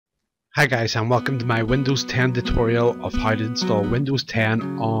Hi guys, and welcome to my Windows 10 tutorial of how to install Windows 10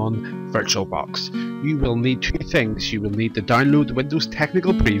 on VirtualBox. You will need two things. You will need to download the Windows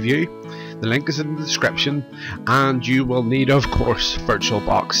Technical Preview, the link is in the description, and you will need, of course,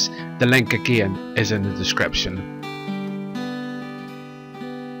 VirtualBox. The link again is in the description.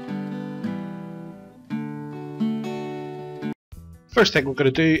 First thing we're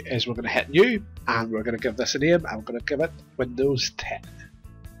going to do is we're going to hit New, and we're going to give this a name, and we're going to give it Windows 10.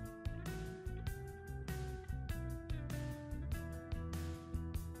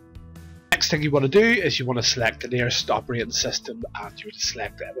 Next thing you want to do is you want to select the nearest operating system, and you want to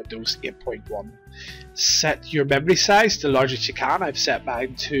select Windows 8.1. Set your memory size to the largest you can. I've set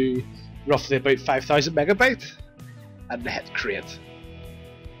mine to roughly about 5000 megabyte and hit create.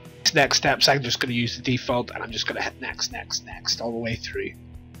 Next steps, I'm just going to use the default and I'm just going to hit next all the way through.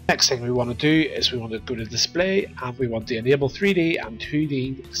 Next thing we want to do is we want to go to display and we want to enable 3D and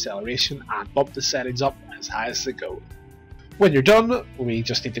 2D acceleration and bump the settings up as high as they go. When you're done, we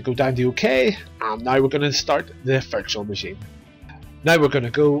just need to go down to OK, and now we're going to start the virtual machine. Now we're going to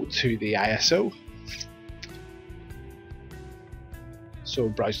go to the ISO. So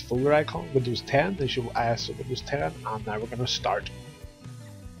browse the folder icon, Windows 10, there's your ISO Windows 10, and now we're going to start.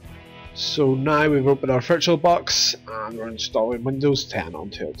 So now we've opened our VirtualBox and we're installing Windows 10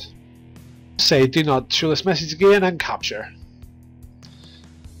 onto it. Say do not show this message again and capture.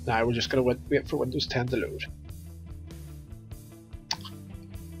 Now we're just going to wait for Windows 10 to load.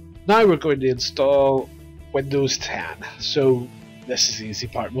 Now we're going to install Windows 10. So this is the easy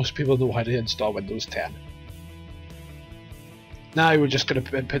part. Most people know how to install Windows 10. Now we're just going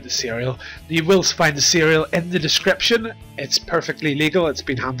to input the serial. You will find the serial in the description. It's perfectly legal. It's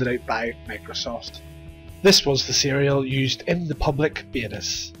been handed out by Microsoft. This was the serial used in the public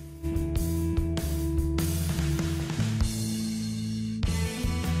betas.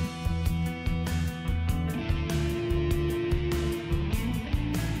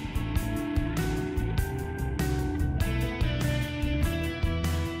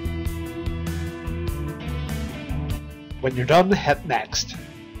 When you're done, hit next.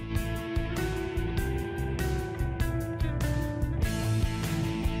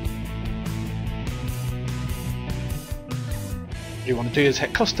 What you want to do is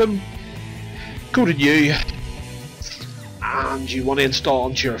hit custom, go to new, and you want to install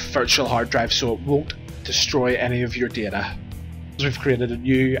onto your virtual hard drive so it won't destroy any of your data. As we've created a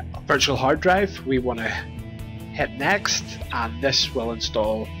new virtual hard drive, we want to hit next, and this will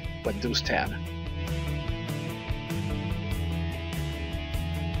install Windows 10.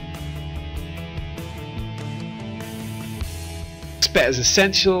 Bit is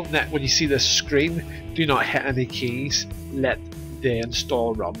essential. That when you see this screen, do not hit any keys, let the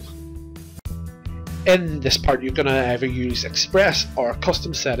install run. In this part you're going to either use express or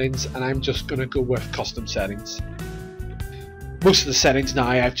custom settings, and I'm just going to go with custom settings. Most of the settings now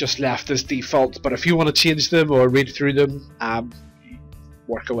I've just left as default, but if you want to change them or read through them,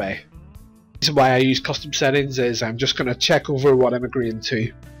 work away. The reason why I use custom settings is I'm just going to check over what I'm agreeing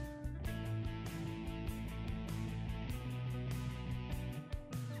to.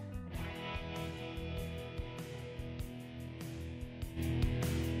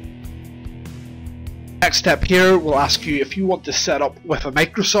 Next step here will ask you if you want to set up with a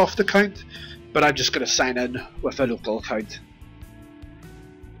Microsoft account, but I'm just going to sign in with a local account.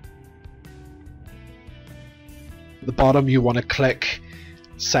 At the bottom you want to click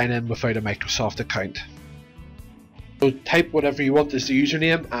sign in without a Microsoft account. So type whatever you want as the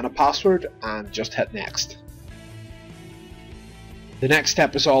username and a password and just hit next. The next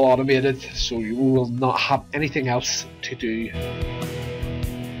step is all automated, so you will not have anything else to do.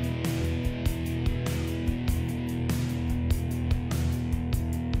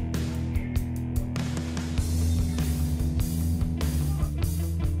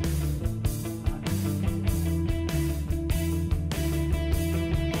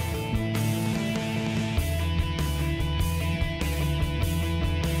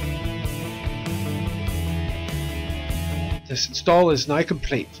 This install is now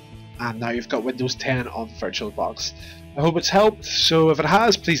complete, and now you've got Windows 10 on VirtualBox. I hope it's helped, so if it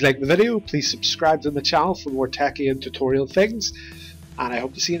has, please like the video, please subscribe to the channel for more techie and tutorial things, and I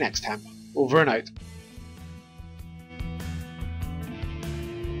hope to see you next time. Over and out.